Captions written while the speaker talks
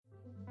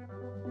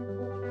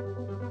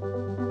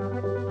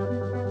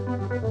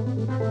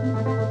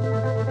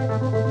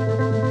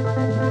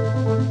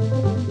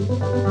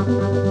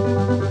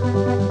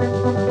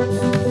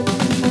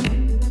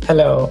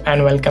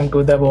and welcome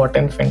to the What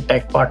in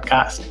FinTech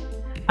podcast.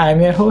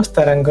 I'm your host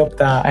Tarang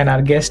Gupta, and our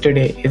guest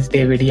today is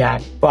David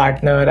Yang,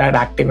 partner at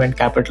Activent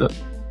Capital.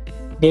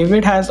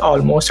 David has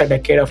almost a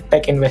decade of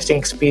tech investing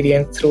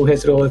experience through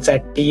his roles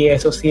at TA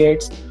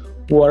Associates,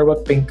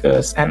 Warburg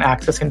Pincus, and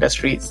Access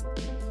Industries.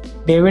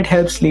 David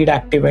helps lead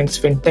Activent's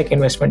FinTech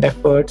investment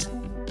efforts,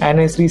 and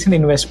his recent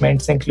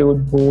investments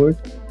include Bolt,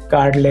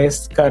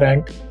 Cardless,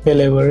 Current,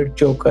 Deliver,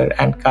 Joker,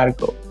 and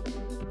Cargo.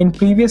 In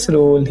previous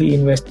role, he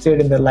invested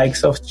in the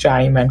likes of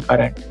Chime and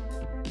Current.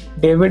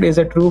 David is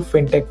a true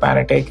fintech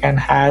fanatic and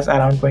has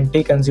around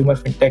 20 consumer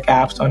fintech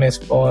apps on his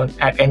phone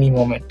at any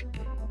moment.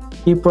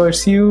 He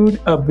pursued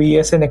a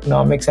BS in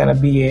economics and a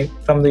BA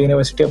from the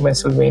University of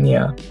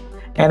Pennsylvania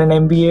and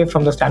an MBA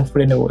from the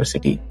Stanford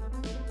University.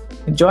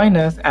 Join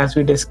us as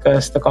we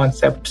discuss the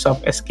concepts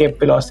of escape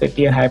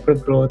velocity and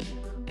hypergrowth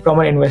from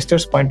an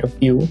investor's point of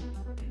view,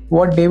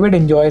 what David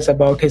enjoys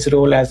about his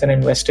role as an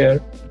investor,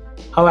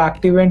 how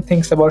Activent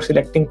thinks about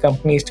selecting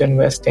companies to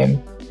invest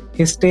in,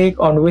 his take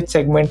on which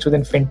segments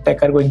within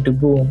fintech are going to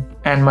boom,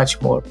 and much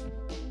more.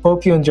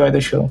 Hope you enjoy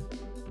the show.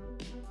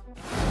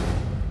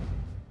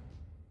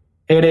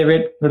 Hey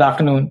David, good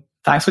afternoon.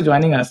 Thanks for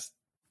joining us.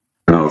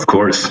 Oh, of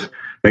course.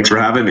 Thanks for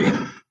having me.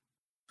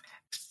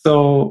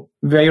 So,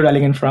 where are you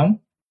dialing in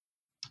from?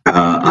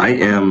 I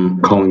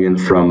am calling in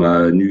from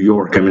New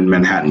York. I'm in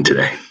Manhattan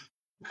today.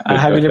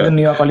 Have you lived in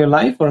New York all your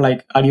life, or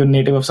are you a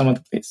native of some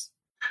other place?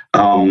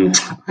 I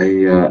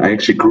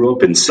actually grew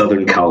up in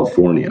Southern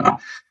California,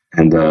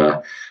 and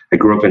I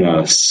grew up in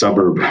a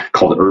suburb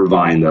called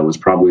Irvine that was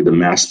probably the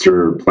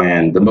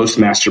most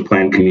master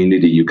plan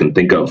community you can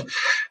think of.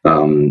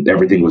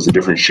 Everything was a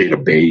different shade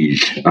of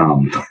beige.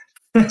 When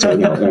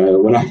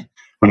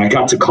I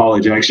got to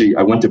college, actually,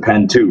 I went to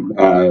Penn too,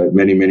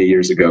 many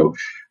years ago,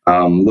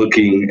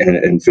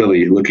 in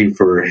Philly, looking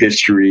for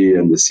history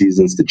and the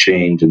seasons to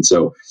change. And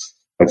so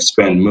I've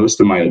spent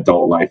most of my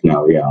adult life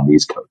now, on the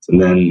East Coast.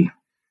 And then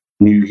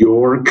New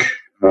York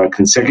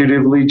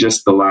consecutively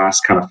just the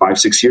last kind of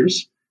 5-6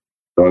 years.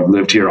 So I've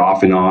lived here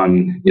off and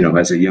on,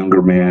 as a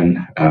younger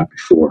man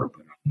before.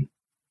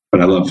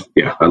 But I love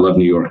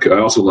New York. I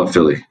also love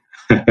Philly.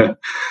 So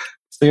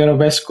you're a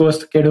West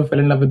Coast kid who fell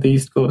in love with the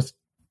East Coast.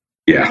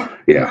 Yeah.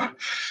 I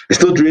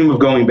still dream of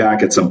going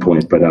back at some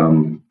point, but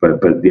I'm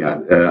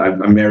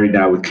married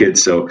now with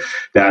kids, so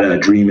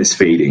that dream is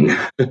fading.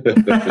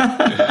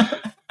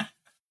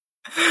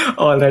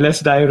 All right,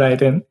 let's dive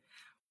right in.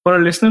 For our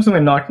listeners who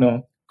may not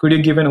know, could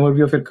you give an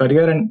overview of your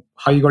career and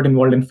how you got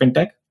involved in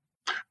fintech?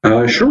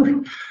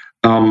 Sure.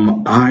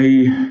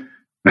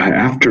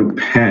 After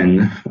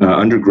Penn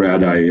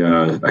undergrad,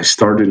 I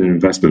started in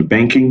investment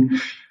banking,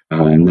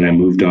 and then I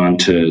moved on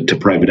to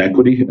private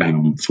equity.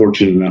 I'm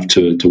fortunate enough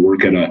to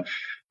work at a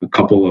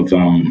couple of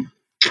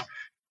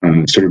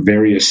sort of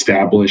very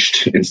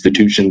established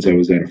institutions. I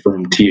was at a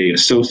firm, TA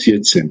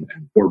Associates and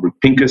Warburg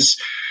Pincus,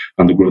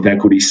 on the growth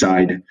equity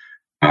side.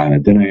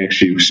 Then I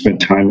actually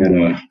spent time at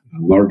a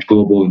large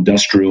global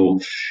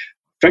industrial,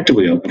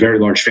 effectively a very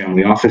large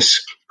family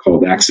office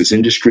called Access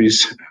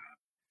Industries.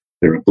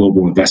 They're a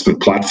global investment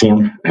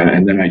platform.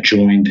 And then I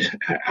joined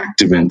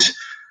Activent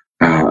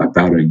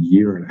about a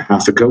year and a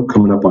half ago,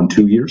 coming up on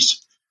 2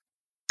 years.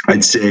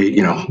 I'd say,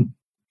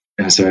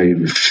 as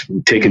I've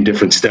taken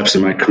different steps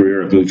in my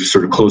career, I've moved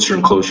sort of closer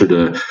and closer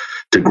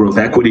to growth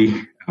equity.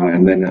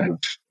 And then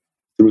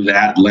through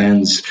that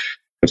lens,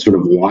 I've sort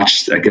of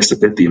watched, I guess, a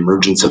bit the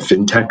emergence of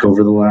fintech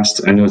over the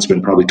last, I know it's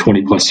been probably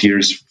 20 plus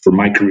years for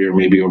my career,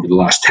 maybe over the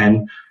last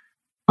 10.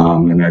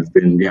 And I've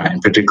been, in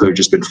particular,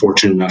 just been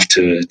fortunate enough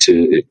to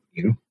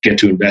get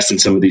to invest in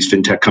some of these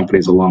fintech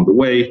companies along the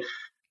way,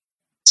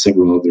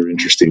 several other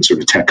interesting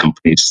sort of tech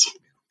companies.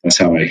 That's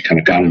how I kind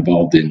of got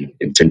involved in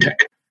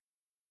fintech.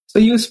 So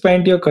you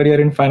spent your career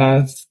in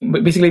finance,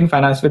 basically in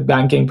finance with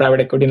banking,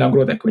 private equity, now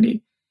growth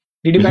equity.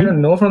 Did you kind of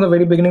know from the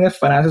very beginning that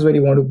finance is where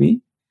you want to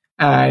be?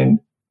 And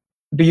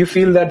do you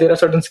feel that there are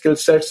certain skill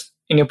sets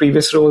in your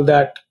previous role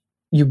that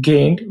you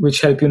gained,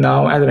 which help you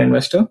now as an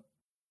investor?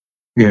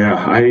 Yeah,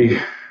 I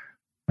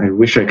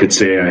wish I could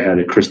say I had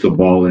a crystal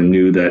ball and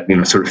knew that,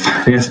 sort of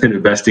finance and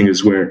investing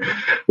is where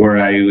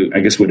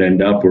I guess would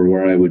end up or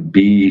where I would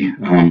be.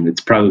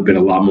 It's probably been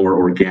a lot more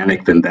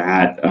organic than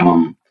that.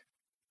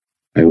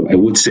 I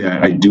would say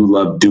I do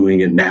love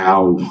doing it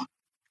now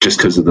just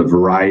because of the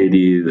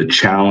variety, the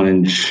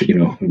challenge,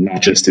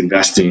 not just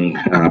investing,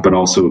 but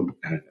also,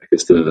 I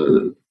guess,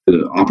 the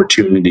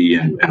opportunity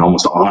and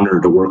almost honor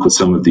to work with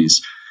some of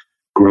these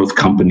growth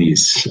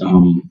companies.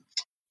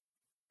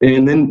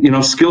 And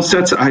then, skill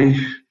sets, I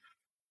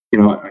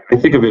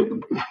think of it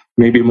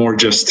maybe more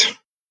just,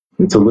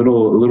 it's a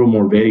little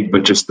more vague,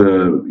 but just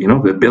the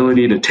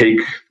ability to take,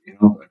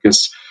 I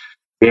guess,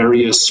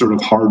 various sort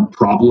of hard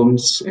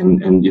problems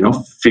and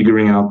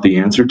figuring out the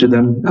answer to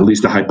them, at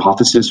least a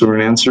hypothesis or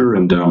an answer.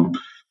 And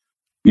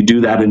you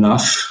do that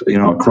enough,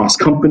 across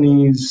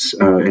companies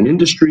and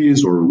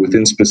industries or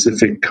within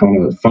specific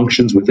kind of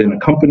functions within a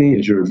company.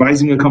 As you're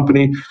advising a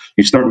company,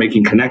 you start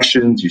making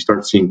connections, you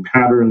start seeing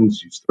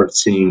patterns, you start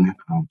seeing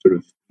sort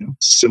of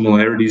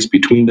similarities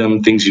between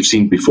them, things you've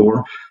seen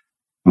before.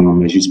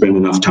 as you spend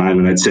enough time.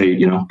 And I'd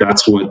say,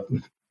 that's what I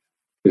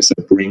guess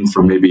I bring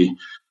from maybe,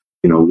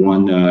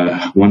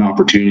 one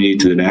opportunity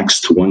to the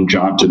next, one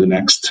job to the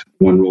next,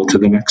 one role to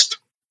the next.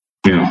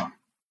 Yeah.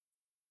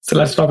 So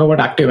let's talk about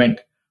Activent.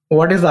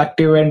 What is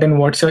Activent and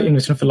what's your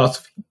investment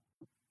philosophy?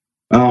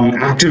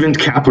 Activent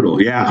Capital.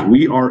 Yeah,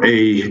 we are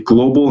a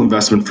global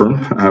investment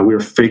firm. We are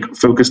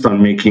focused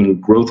on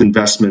making growth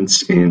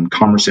investments in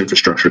commerce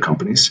infrastructure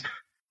companies.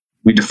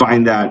 We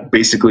define that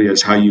basically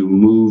as how you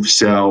move,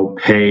 sell,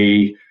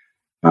 pay,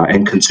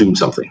 and consume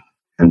something.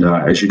 And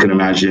as you can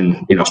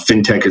imagine,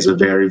 fintech is a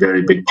very,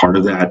 very big part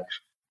of that.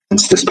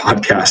 Hence this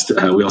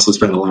podcast. We also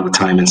spend a lot of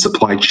time in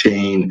supply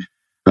chain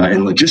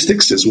and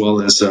logistics, as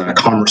well as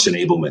commerce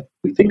enablement.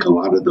 We think a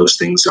lot of those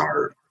things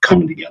are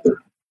coming together.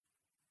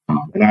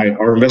 And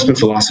our investment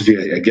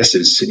philosophy, I guess,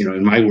 is,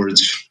 in my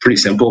words, pretty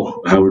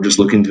simple. We're just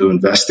looking to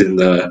invest in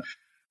the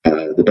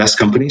best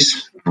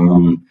companies,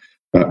 earn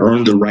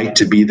the right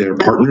to be their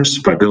partners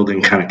by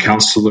building kind of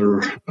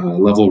counselor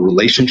level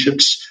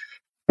relationships,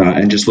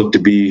 and just look to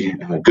be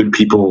good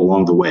people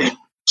along the way.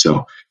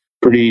 So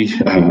pretty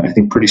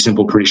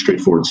simple, pretty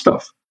straightforward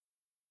stuff.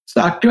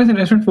 So Activent's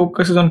investment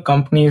focuses on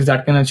companies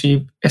that can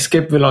achieve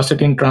escape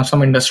velocity and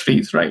transform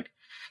industries, right?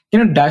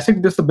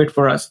 Dissect this a bit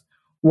for us.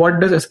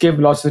 What does escape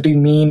velocity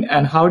mean,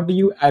 and how do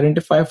you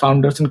identify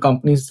founders and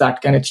companies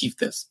that can achieve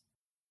this?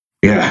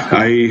 Yeah,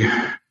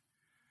 I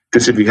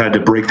guess if you had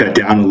to break that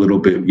down a little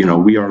bit,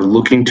 we are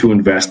looking to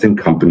invest in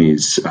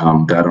companies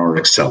that are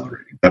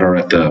accelerating, that are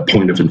at the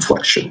point of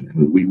inflection.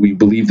 And we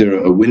believe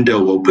a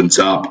window opens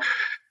up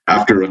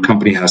after a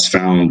company has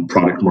found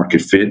product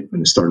market fit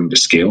and is starting to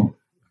scale.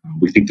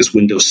 We think this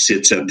window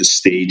sits at the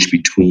stage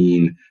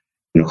between,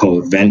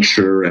 call it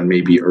venture and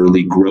maybe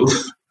early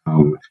growth.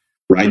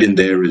 Right in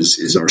there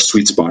is our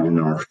sweet spot and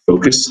our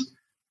focus.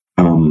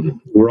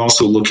 We're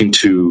also looking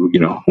to,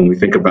 when we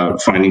think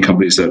about finding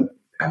companies that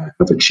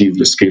have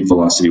achieved escape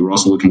velocity, we're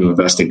also looking to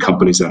invest in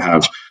companies that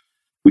have,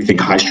 we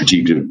think, high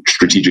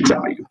strategic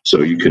value.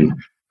 So you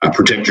can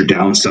protect your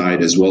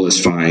downside as well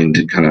as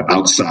find kind of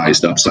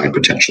outsized upside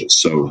potential.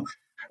 So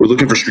we're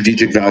looking for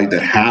strategic value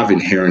that have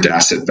inherent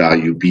asset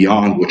value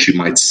beyond what you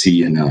might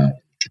see in a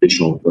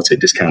traditional, let's say,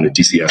 discounted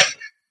DCF,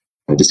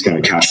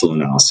 discounted cash flow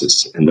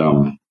analysis.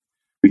 And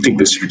we think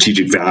the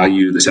strategic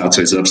value, this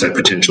outsized upside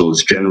potential,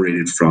 is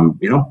generated from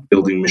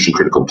building mission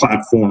critical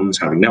platforms,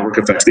 having network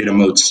effects, data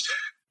moats,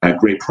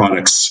 great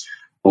products,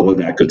 all of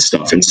that good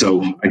stuff. And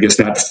so I guess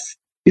that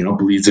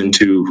bleeds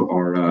into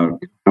our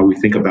how we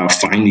think about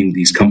finding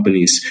these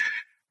companies.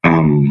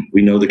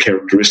 We know the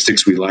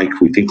characteristics we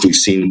like. We think we've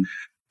seen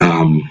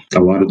a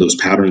lot of those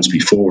patterns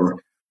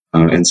before,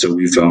 and so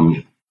we've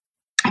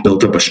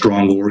built up a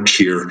strong org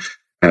here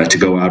to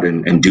go out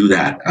and do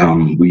that.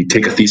 We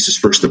take a thesis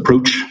first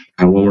approach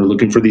when we're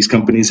looking for these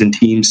companies and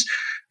teams.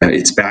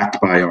 It's backed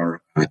by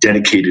our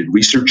dedicated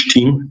research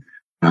team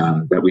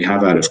that we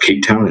have out of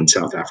Cape Town in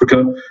South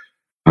Africa.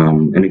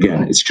 And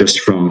again, it's just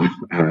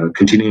from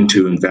continuing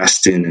to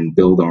invest in and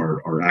build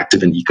our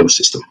Activent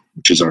ecosystem,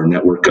 which is our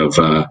network of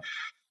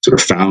sort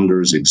of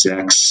founders,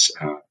 execs,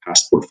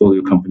 past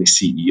portfolio company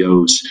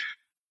CEOs,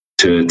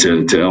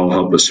 to all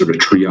help us sort of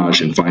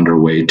triage and find our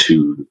way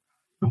to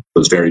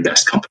those very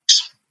best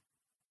companies.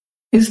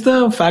 Is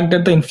the fact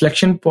that the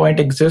inflection point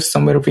exists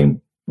somewhere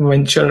between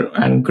venture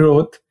and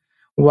growth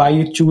why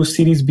you choose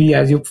Series B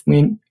as your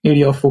main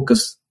area of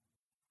focus?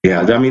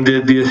 Yeah, I mean,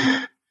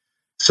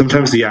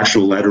 sometimes the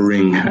actual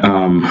lettering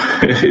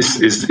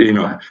is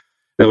the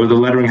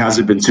lettering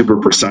hasn't been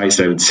super precise,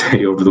 I would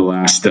say, over the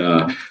last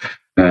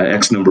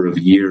X number of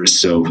years.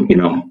 So,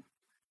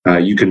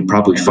 you can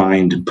probably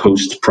find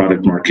post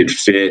product market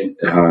fit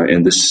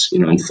and this,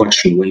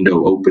 inflection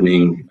window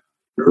opening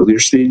earlier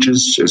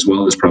stages as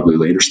well as probably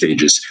later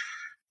stages.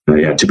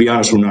 To be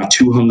honest, we're not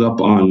too hung up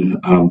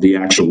on the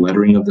actual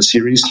lettering of the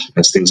series,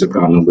 as things have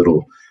gotten a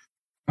little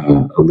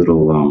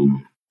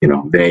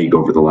vague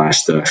over the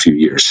last few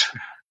years.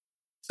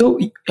 So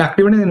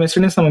Activent has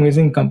invested in some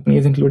amazing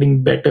companies,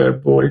 including Better,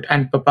 Bolt,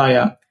 and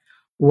Papaya.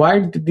 Why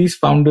did these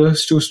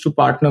founders choose to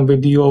partner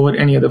with you over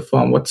any other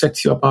firm? What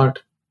sets you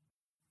apart?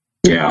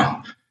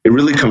 Yeah, it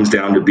really comes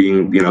down to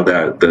being,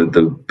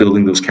 the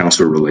building those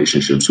counselor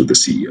relationships with the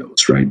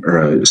CEOs, right?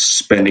 Or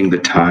spending the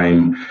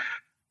time,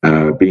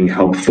 being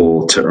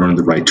helpful to earn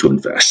the right to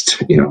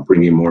invest.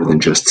 Bringing more than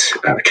just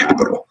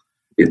capital.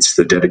 It's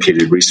the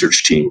dedicated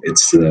research team.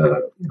 It's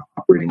the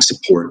operating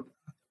support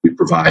we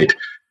provide,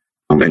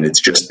 and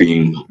it's just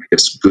being, I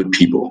guess, good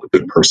people, a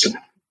good person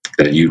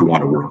that you'd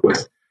want to work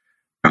with.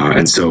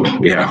 And so,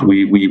 we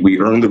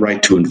earn the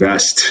right to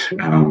invest,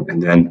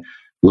 and then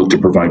look to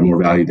provide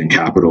more value than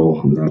capital.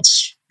 And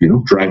that's,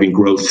 driving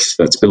growth,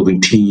 that's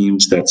building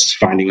teams, that's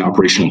finding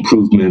operational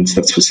improvements,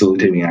 that's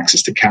facilitating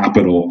access to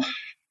capital,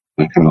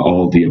 kind of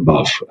all of the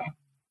above.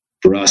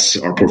 For us,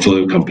 our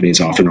portfolio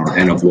companies often are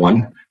N of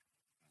one.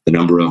 The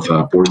number of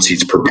board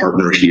seats per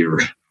partner here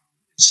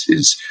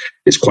is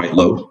quite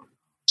low.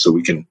 So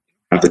we can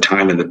have the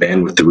time and the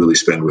bandwidth to really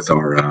spend with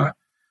our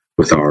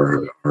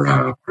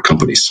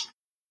companies.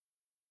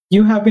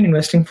 You have been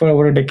investing for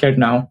over a decade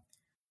now.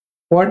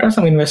 What are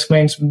some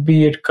investments,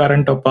 be it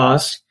current or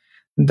past,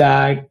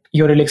 that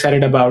you're really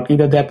excited about?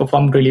 Either they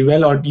performed really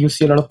well or do you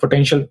see a lot of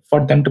potential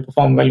for them to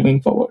perform well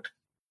moving forward?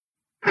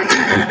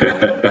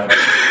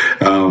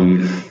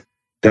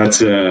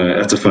 That's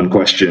a fun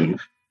question.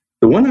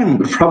 The one I'm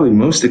probably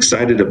most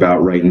excited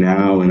about right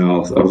now, and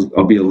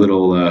I'll be a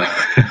little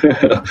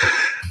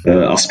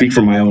I'll speak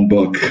from my own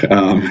book,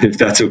 if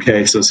that's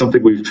okay. So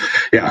something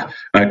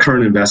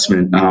current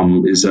investment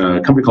is a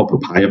company called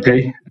Papaya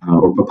Pay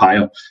or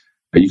Papaya.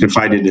 You can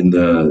find it in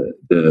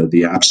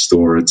the App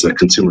Store. It's a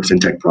consumer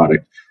fintech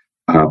product,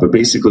 but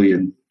basically,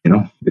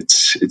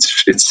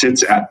 it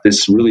sits at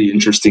this really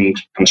interesting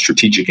kind of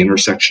strategic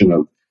intersection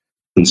of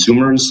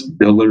consumers,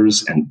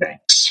 billers, and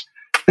banks.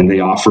 And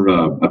they offer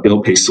a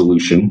bill pay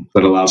solution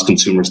that allows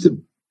consumers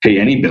to pay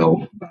any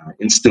bill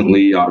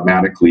instantly,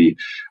 automatically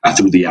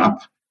through the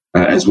app,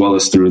 as well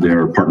as through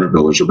their partner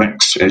billers or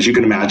banks. As you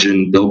can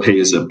imagine, bill pay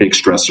is a big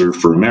stressor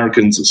for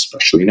Americans,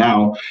 especially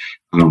now.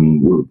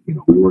 We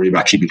worry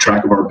about keeping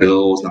track of our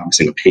bills, not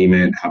missing a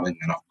payment, having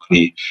enough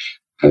money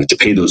to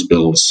pay those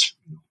bills.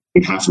 I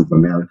think half of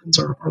Americans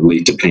are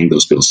late to paying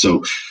those bills.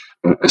 So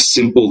a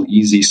simple,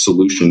 easy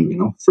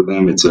solution, for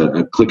them, it's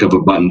a click of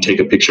a button, take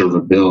a picture of a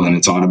bill, and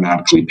it's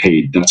automatically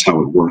paid. That's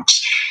how it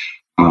works.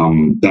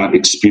 That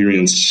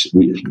experience,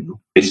 we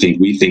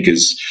think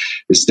is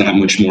that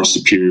much more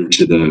superior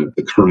to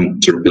the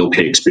current sort of bill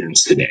pay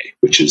experience today,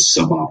 which is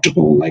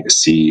suboptimal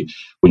legacy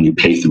when you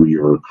pay through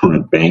your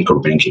current bank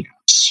or banking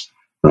apps,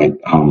 right?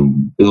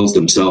 Bills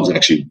themselves,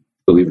 actually,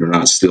 believe it or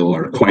not, still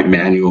are quite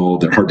manual.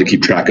 They're hard to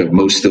keep track of.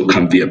 Most still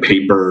come via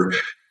paper.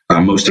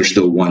 Most are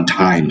still one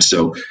time.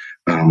 So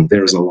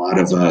there's a lot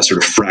of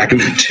sort of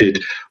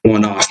fragmented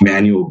one-off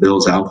manual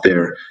bills out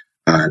there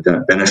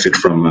that benefit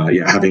from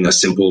having a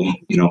simple,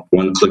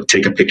 one click,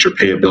 take a picture,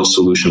 pay a bill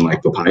solution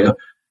like Papaya.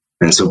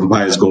 And so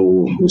Papaya's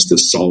goal was to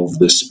solve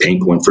this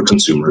pain point for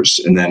consumers.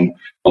 And then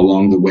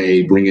along the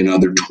way, bring in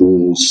other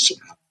tools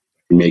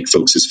to make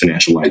folks'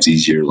 financial lives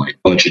easier, like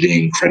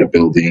budgeting, credit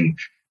building,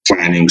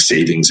 planning,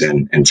 savings,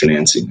 and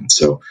financing. And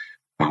so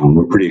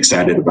we're pretty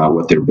excited about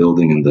what they're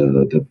building and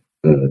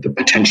the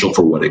potential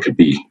for what it could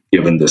be,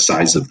 given the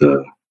size of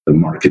the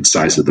market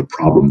size of the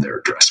problem they're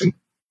addressing.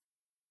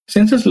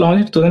 Since its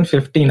launch in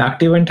 2015,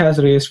 Activent has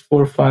raised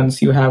 4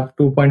 funds. You have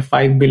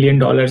 $2.5 billion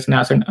in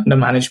assets under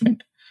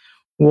management.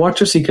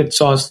 What's your secret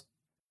sauce?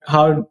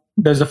 How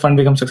does the fund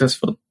become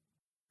successful?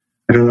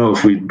 I don't know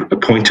if we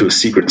point to a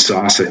secret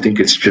sauce. I think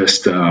it's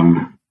just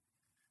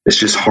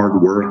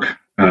hard work,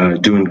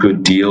 doing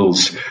good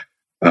deals.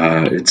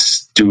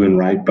 It's doing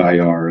right by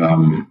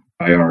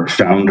our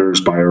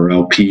founders, by our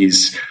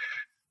LPs,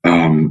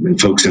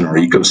 and folks in our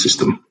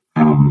ecosystem.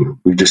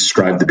 We just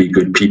strive to be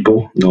good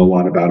people, know a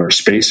lot about our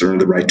space, earn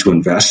the right to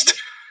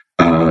invest,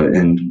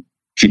 and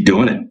keep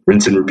doing it.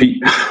 Rinse and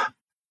repeat.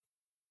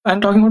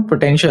 And talking about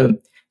potential,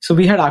 so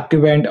we had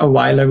Activent a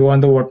while ago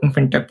on the Wharton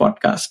FinTech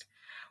podcast.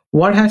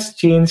 What has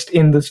changed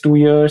in these 2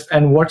 years,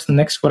 and what's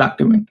next for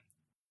Activent?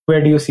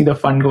 Where do you see the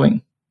fund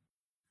going?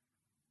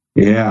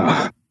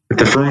 Yeah.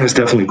 The firm has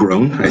definitely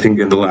grown, I think,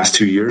 in the last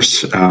 2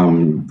 years.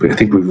 I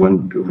think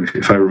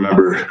if I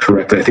remember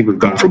correctly, I think we've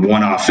gone from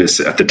one office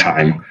at the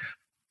time.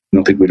 I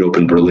don't think we'd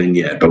opened Berlin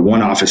yet, but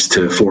one office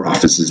to 4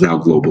 offices now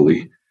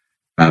globally.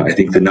 I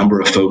think the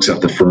number of folks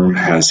at the firm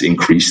has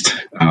increased,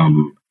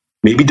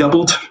 maybe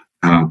doubled,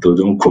 though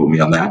don't quote me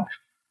on that.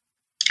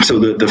 So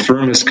the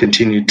firm has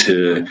continued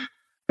to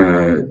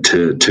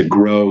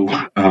grow.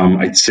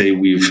 I'd say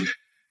we've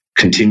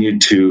continued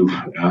to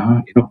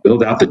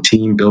build out the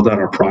team, build out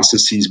our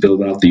processes,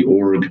 build out the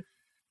org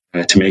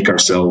to make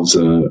ourselves a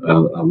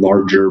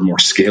larger, more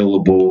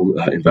scalable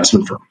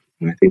investment firm.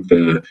 And I think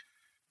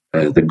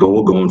the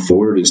goal going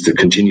forward is to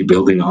continue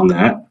building on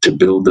that, to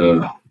build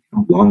a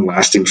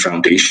long-lasting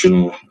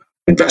foundational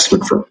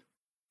investment firm.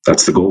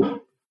 That's the goal.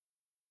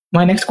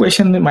 My next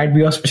question might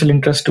be of special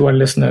interest to our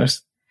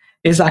listeners.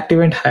 Is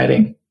Activent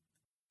hiring?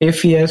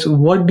 If yes,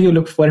 what do you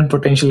look for in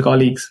potential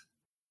colleagues?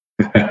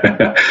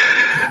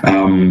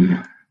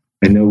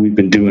 I know we've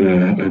been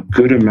doing a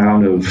good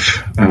amount of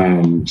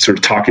sort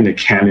of talking to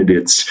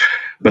candidates,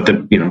 but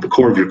the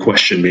core of your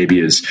question maybe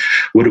is,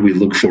 what do we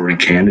look for in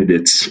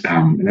candidates?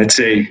 And I'd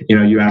say,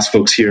 you ask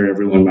folks here,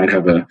 everyone might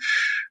have a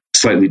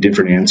slightly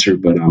different answer,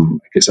 but I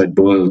guess I'd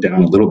boil it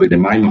down a little bit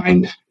in my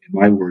mind, in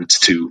my words,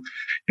 to,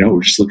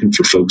 we're just looking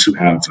for folks who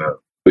have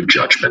good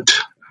judgment.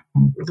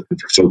 We're looking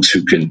for folks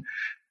who can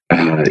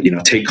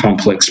take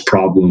complex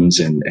problems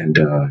and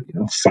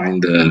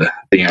find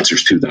the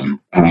answers to them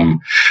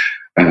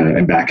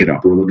and back it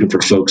up. We're looking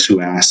for folks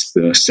who ask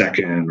the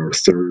second or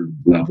third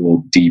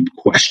level deep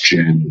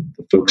question,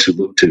 the folks who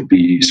look to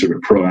be sort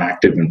of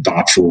proactive and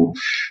thoughtful,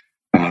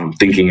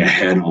 thinking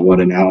ahead on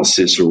what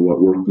analysis or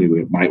what work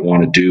we might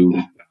want to do.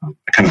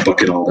 I kind of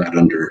bucket all that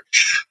under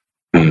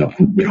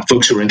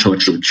folks who are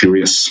intellectually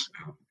curious.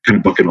 Kind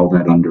of bucket all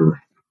that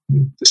under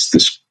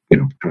this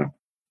kind of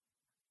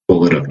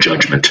bullet of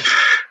judgment.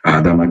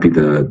 That might be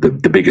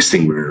the biggest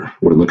thing we're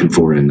looking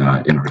for in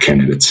our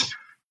candidates.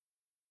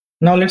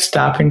 Now let's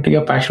tap into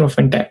your passion for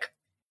fintech.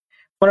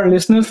 For our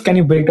listeners, can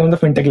you break down the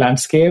fintech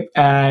landscape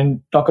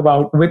and talk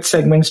about which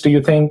segments do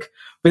you think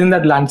within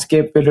that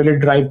landscape will really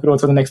drive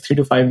growth for the next 3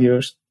 to 5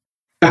 years?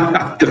 The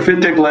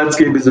fintech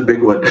landscape is a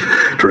big one,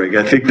 Drake.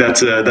 I think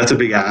that's a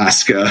big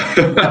ask.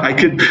 I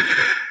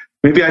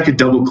could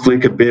double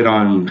click a bit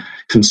on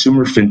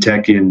consumer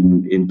fintech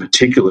in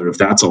particular, if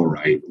that's all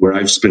right, where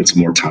I've spent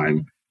some more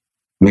time.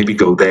 Maybe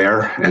go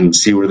there and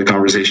see where the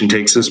conversation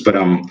takes us. But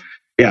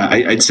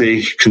I'd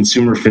say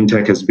consumer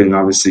fintech has been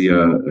obviously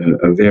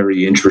a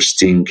very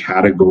interesting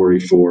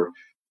category for,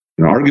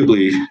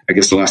 arguably, I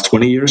guess the last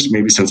 20 years,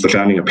 maybe since the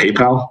founding of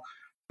PayPal.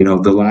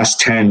 The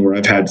last 10 where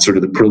I've had sort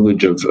of the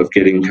privilege of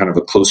getting kind of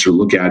a closer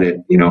look at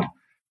it,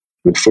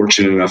 been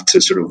fortunate enough to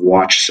sort of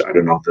watch,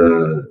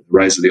 the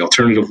rise of the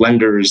alternative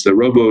lenders, the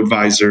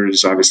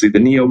robo-advisors, obviously the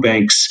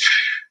neobanks,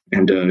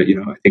 and,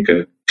 I think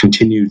a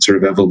continued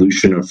sort of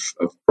evolution of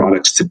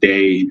products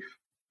today.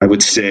 I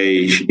would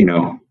say,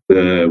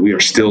 we are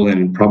still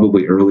in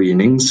probably early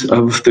innings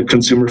of the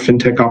consumer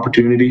fintech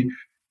opportunity.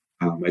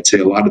 I'd say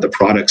a lot of the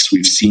products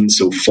we've seen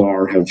so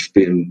far have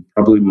been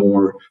probably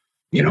more,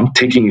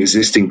 taking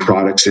existing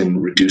products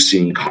and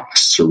reducing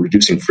costs or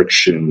reducing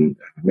friction,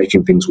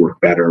 making things work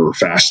better or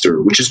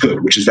faster, which is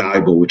good, which is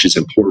valuable, which is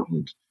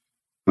important.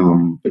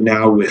 But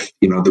now with,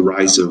 the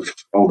rise of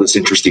all this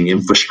interesting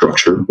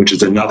infrastructure, which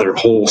is another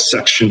whole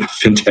section of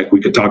fintech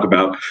we could talk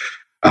about.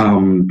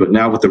 But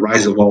now with the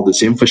rise of all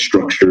this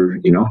infrastructure,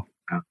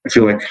 I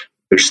feel like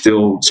there's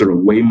still sort of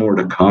way more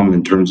to come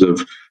in terms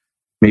of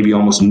maybe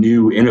almost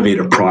new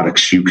innovative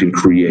products you can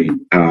create,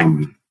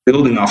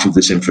 building off of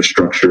this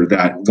infrastructure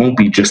that won't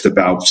be just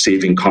about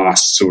saving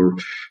costs or,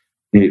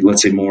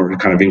 let's say, more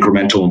kind of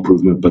incremental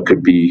improvement, but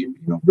could be,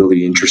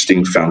 really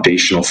interesting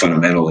foundational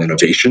fundamental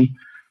innovation.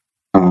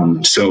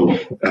 So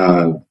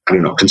I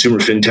don't know, consumer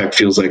fintech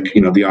feels like,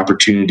 the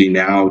opportunity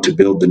now to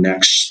build the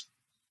next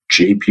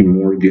JP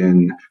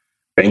Morgan,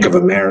 Bank of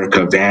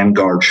America,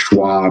 Vanguard,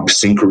 Schwab,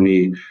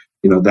 Synchrony.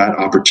 That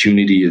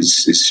opportunity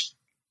is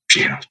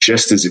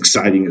just as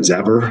exciting as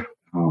ever.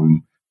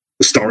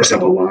 The stars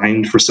have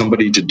aligned for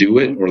somebody to do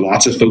it, or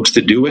lots of folks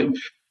to do it.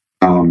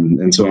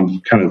 And so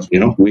I'm kind of,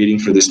 waiting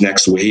for this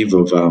next wave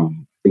of, I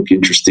think,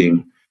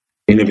 interesting,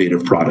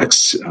 innovative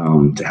products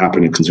to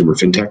happen in consumer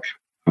fintech.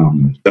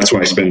 That's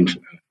why I spend,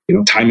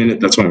 time in it.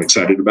 That's why I'm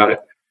excited about it.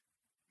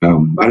 I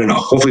don't know.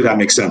 Hopefully that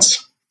makes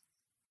sense.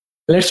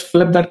 Let's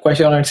flip that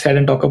question on its head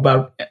and talk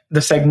about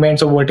the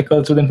segments or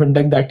verticals within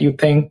fintech that you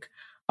think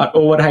are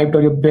overhyped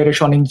or you're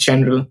bearish on in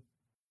general.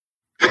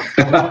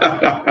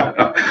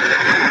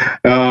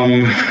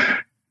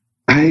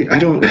 I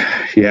don't,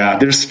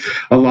 there's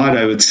a lot,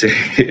 I would say.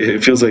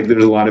 It feels like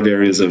there's a lot of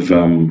areas of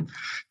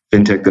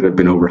fintech that have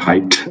been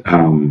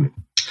overhyped.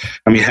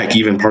 Heck,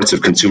 even parts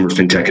of consumer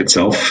fintech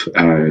itself,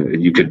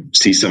 you could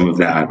see some of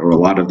that, or a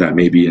lot of that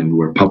maybe in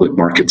where public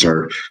markets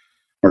are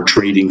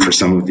trading for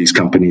some of these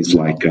companies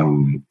like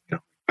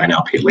buy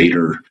now, pay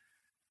later,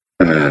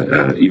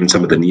 even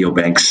some of the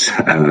neobanks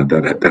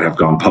that have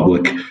gone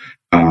public.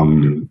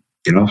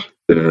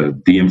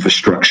 The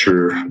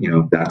infrastructure,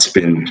 that's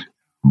been,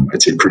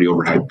 I'd say, pretty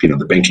overhyped.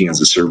 The banking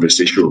as a service,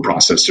 issuer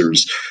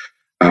processors,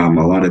 a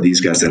lot of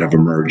these guys that have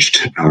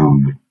emerged.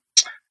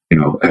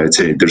 I'd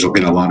say there's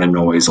been a lot of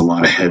noise, a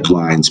lot of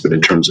headlines, but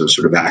in terms of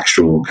sort of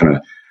actual kind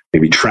of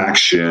maybe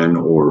traction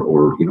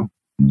or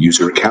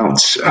user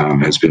accounts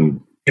has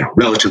been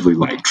relatively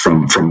light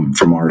from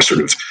our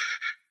sort of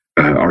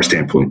our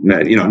standpoint.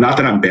 Not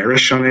that I'm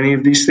bearish on any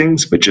of these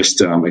things, but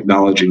just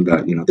acknowledging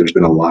that there's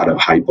been a lot of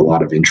hype, a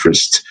lot of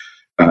interest,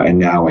 and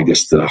now I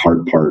guess the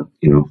hard part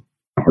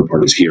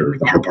is here.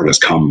 The hard part has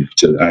come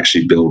to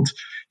actually build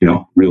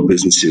real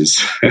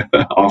businesses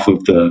off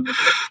of the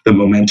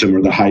momentum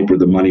or the hype or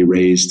the money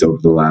raised over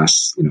the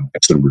last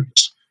X number of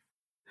years.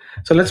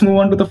 So let's move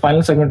on to the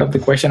final segment of the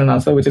question and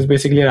answer, which is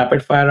basically a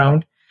rapid fire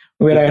round,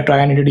 where I try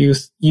and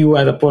introduce you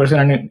as a person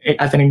and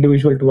as an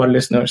individual to our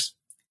listeners.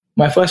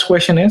 My first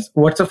question is,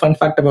 what's a fun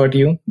fact about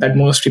you that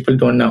most people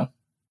don't know?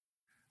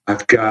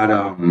 I've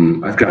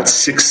got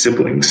 6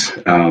 siblings.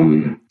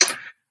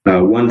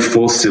 One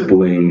full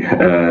sibling,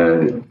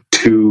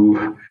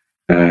 2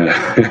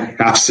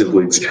 half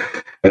siblings,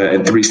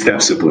 and 3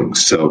 step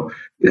siblings. So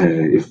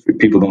if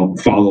people don't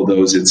follow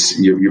those, it's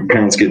your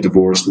parents get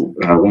divorced.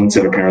 One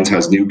set of parents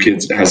has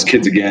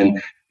kids again,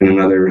 and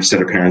another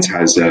set of parents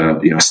has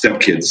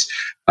step kids.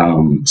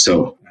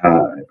 So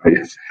I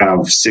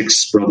have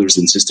 6 brothers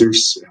and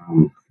sisters,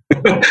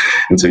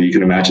 and so you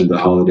can imagine the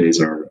holidays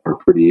are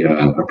pretty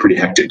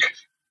hectic.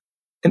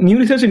 New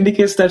research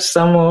indicates that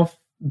some of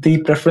the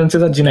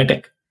preferences are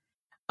genetic.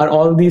 Are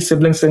all these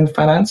siblings in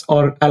finance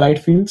or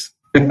allied fields?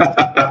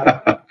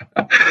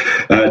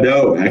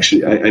 No,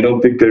 actually, I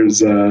don't think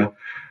there's I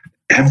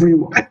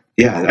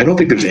don't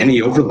think there's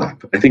any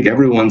overlap. I think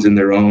everyone's in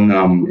their own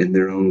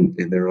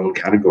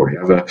category.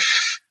 I have a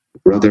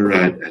brother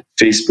at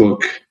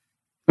Facebook,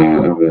 I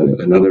have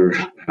another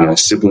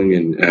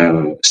sibling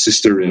and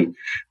sister in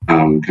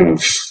kind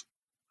of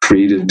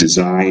creative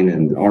design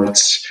and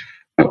arts.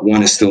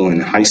 One is still in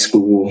high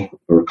school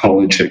or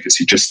college. I guess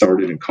he just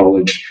started in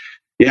college.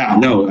 yeah,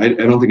 no, I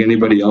don't think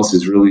anybody else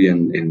is really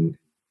in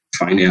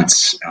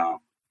finance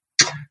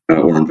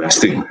or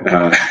investing.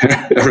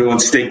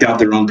 Everyone's staked out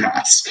their own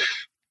paths.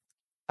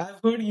 I've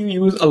heard you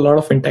use a lot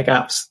of fintech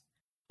apps.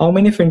 How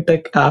many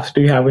fintech apps do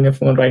you have on your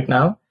phone right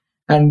now?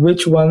 And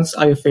which ones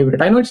are your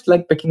favorite? I know it's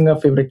like picking a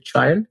favorite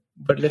child,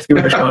 but let's give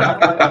it a shot.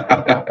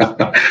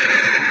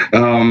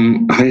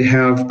 I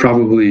have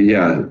probably,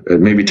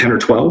 maybe 10 or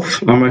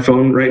 12 on my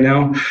phone right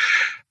now.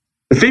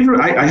 The favorite,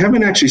 I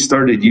haven't actually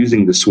started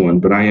using this one,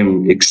 but I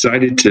am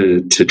excited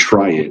to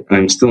try it.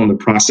 I'm still in the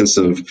process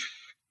of,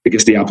 I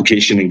guess, the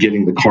application and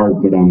getting the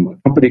card, but a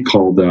company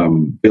called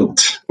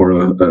Bilt, or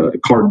a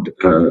card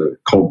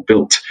called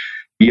Bilt,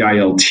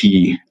 BILT,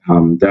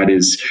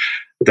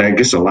 that I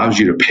guess allows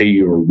you to pay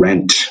your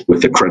rent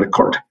with a credit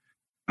card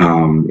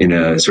in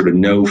a sort of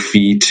no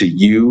fee to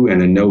you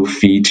and a no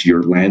fee to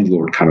your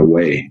landlord kind of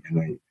way. And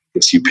I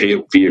guess you pay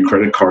it via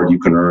credit card, you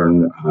can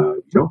earn,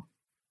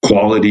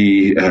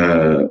 quality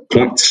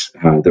points.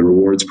 The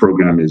rewards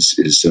program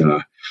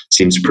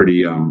seems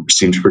pretty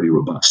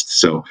robust.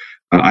 So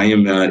I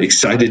am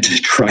excited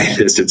to try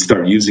this and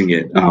start using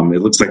it.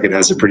 It looks like it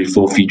has a pretty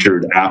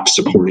full-featured app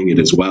supporting it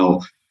as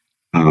well,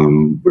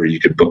 where you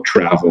could book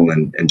travel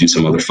and do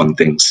some other fun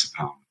things.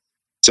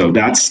 So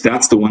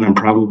that's the one I'm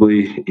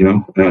probably, I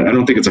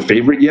don't think it's a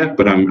favorite yet,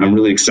 but I'm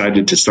really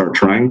excited to start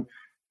trying.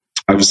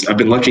 I've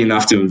been lucky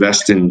enough to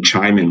invest in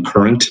Chime and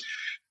Current.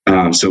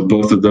 So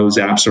both of those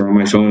apps are on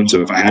my phone.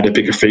 So if I had to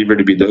pick a favorite,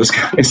 it'd be those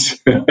guys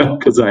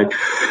because I'm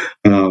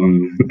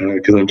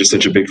just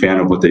such a big fan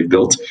of what they've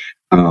built.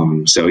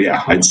 So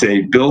yeah, I'd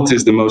say Bilt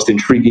is the most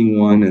intriguing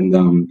one, and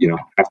I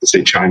have to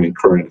say Chime and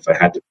Current if I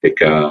had to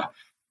pick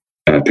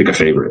a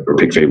favorite or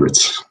pick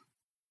favorites.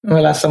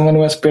 Well, as someone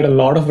who has paid a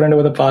lot of rent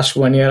over the past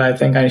 1 year, I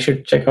think I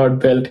should check out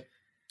Bilt.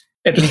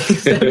 At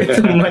least get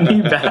some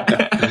money back.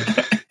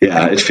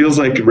 Yeah, it feels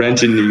like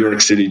rent in New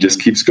York City just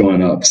keeps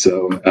going up.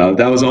 So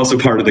that was also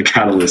part of the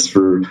catalyst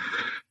for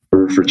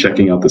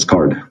checking out this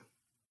card.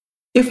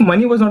 If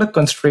money was not a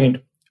constraint,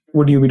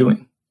 what would you be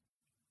doing?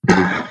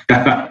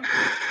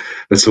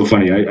 That's so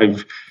funny.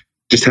 I've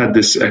just had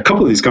a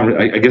couple of these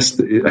conversations. I guess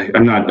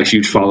I'm not a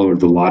huge follower of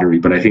the lottery,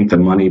 but I think the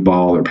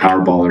Moneyball or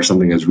Powerball or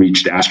something has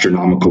reached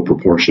astronomical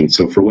proportions.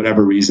 So for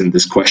whatever reason,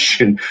 this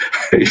question,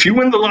 if you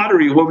win the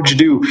lottery, what would you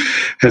do,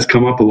 has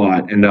come up a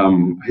lot. And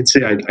I'd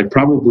say I'd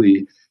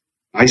probably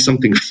buy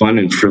something fun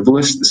and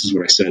frivolous. This is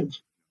what I said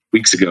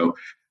weeks ago.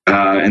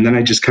 And then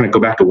I just kind of go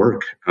back to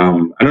work. I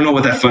don't know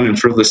what that fun and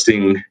frivolous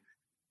thing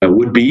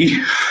would be.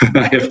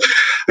 I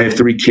have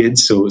 3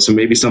 kids, so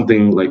maybe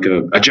something like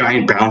a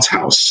giant bounce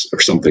house or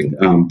something.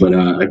 But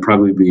I'd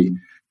probably be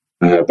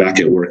back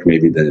at work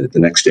maybe the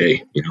next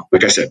day.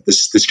 Like I said,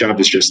 this job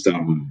is just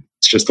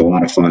it's just a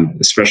lot of fun,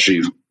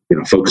 especially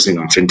focusing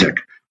on fintech.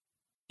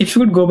 If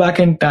you could go back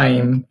in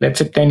time, let's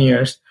say 10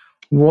 years,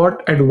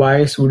 what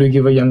advice would you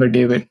give a younger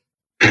David?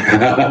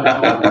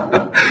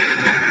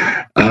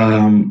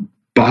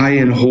 Buy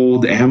and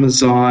hold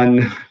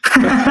Amazon,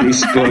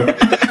 Facebook,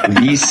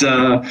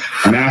 Visa,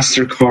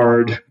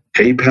 MasterCard,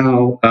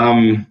 PayPal,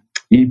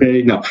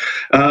 eBay. No.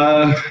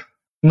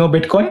 No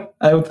Bitcoin?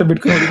 I would say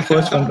Bitcoin was the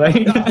first one,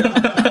 right?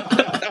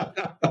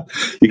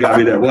 You got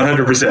me there,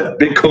 100%.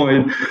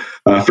 Bitcoin,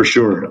 for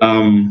sure.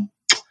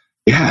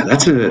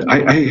 That's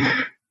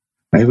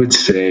I would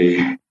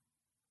say,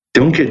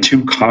 don't get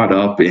too caught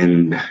up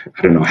in,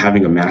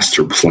 having a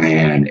master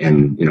plan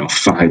and,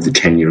 5 to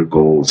 10 year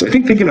goals. I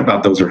think thinking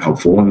about those are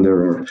helpful, and there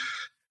are,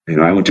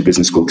 I went to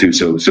business school too.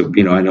 So,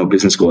 I know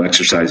business school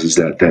exercises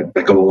that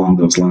go along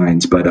those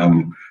lines, but,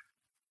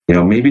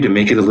 maybe to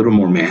make it a little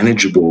more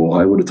manageable,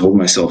 I would have told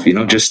myself,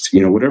 just,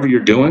 whatever you're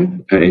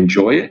doing,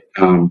 enjoy it.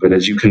 But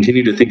as you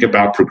continue to think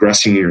about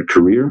progressing in your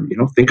career,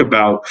 think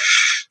about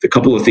the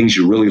couple of things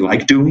you really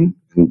like doing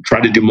and try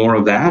to do more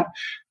of that.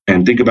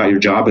 And think about your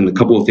job and the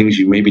couple of things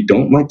you maybe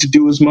don't like to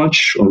do as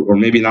much, or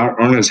maybe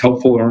aren't as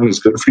helpful or aren't as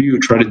good for you.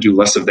 Try to do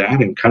less of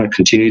that and kind of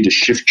continue to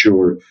shift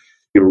your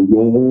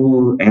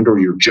role and or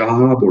your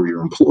job or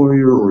your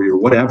employer or your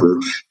whatever.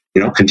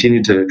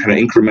 Continue to kind of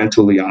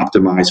incrementally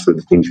optimize for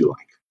the things you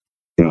like.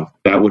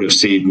 That would have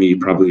saved me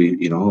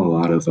probably a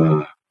lot of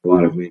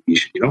maybe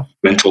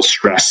mental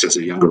stress as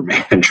a younger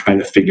man trying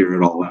to figure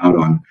it all out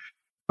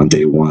on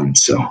day one.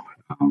 So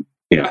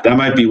that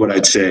might be what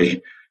I'd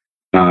say.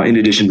 In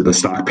addition to the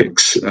stock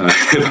picks,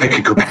 if I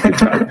could go back in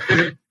time.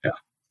 Yeah.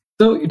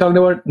 So you talked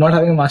about not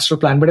having a master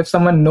plan, but if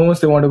someone knows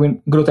they want to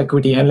win growth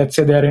equity, and let's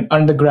say they're in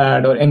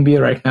undergrad or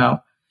MBA right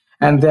now,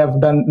 and they have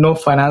done no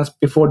finance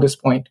before this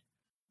point,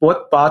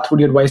 what path would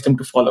you advise them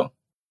to follow?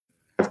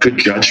 Have good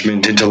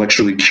judgment,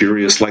 intellectually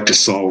curious, like to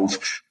solve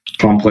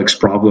complex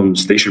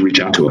problems, they should reach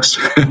out to us.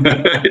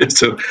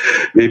 So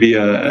maybe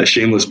a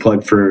shameless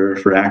plug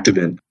for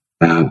Activent.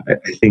 I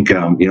think,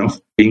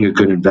 being a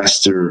good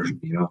investor,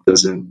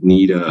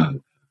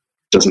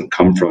 doesn't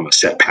come from a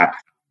set path.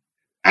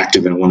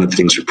 Activent, one of the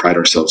things we pride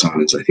ourselves on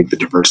is, I think, the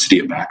diversity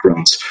of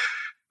backgrounds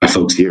of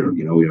folks here.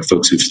 We have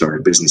folks who've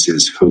started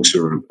businesses, folks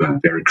who are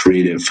very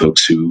creative,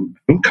 folks who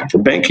come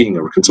from banking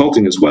or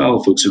consulting as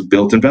well, folks who've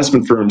built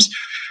investment firms,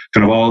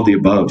 kind of all of the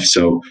above.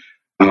 So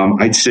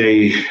I'd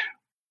say,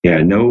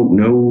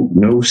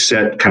 no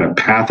set kind of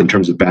path in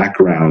terms of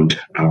background,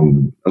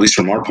 at least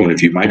from our point of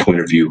view, my point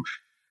of view.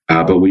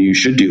 But what you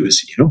should do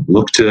is,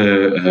 look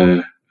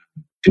to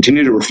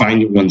continue to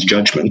refine one's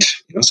judgment.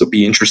 So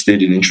be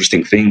interested in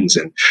interesting things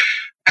and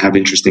have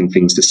interesting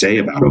things to say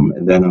about them,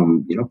 and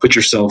then put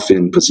yourself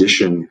in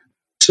position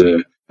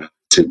to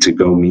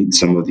go meet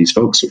some of these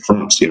folks or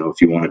firms.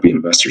 If you want to be an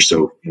investor.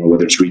 So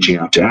whether it's reaching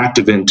out to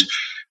Activent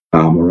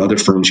or other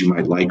firms you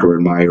might like or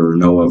admire or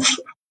know of,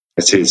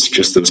 I'd say it's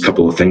just those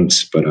couple of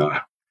things. But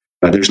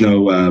there's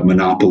no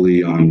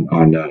monopoly on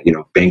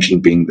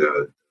banking being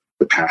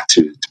the path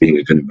to being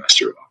a good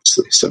investor,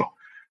 obviously. So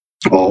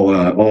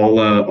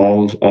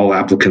all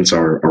applicants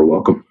are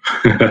welcome.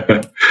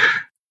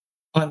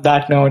 On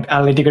that note,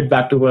 I'll let you get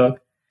back to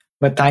work.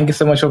 But thank you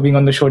so much for being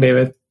on the show,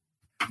 David.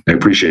 I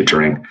appreciate it,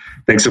 Tarang.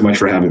 Thanks so much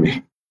for having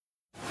me.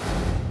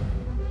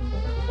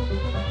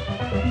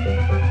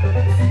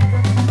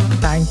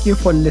 Thank you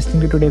for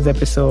listening to today's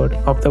episode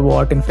of the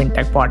What in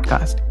Fintech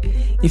podcast.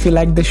 If you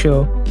like the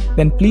show,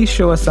 then please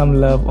show us some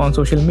love on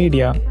social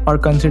media or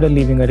consider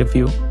leaving a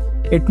review.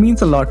 It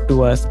means a lot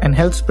to us and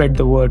helps spread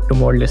the word to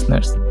more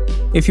listeners.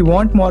 If you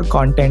want more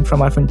content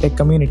from our fintech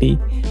community,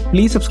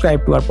 please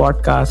subscribe to our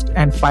podcast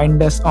and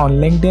find us on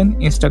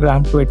LinkedIn,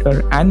 Instagram,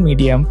 Twitter, and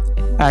Medium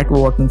at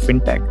What in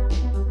Fintech.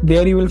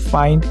 There you will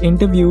find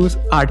interviews,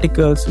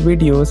 articles,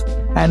 videos,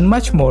 and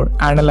much more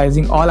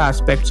analyzing all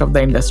aspects of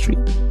the industry.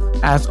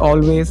 As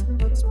always,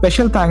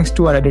 special thanks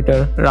to our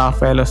editor,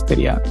 Rafael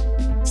Osteria.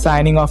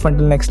 Signing off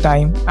until next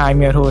time,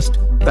 I'm your host,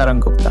 Tarang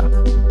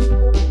Gupta.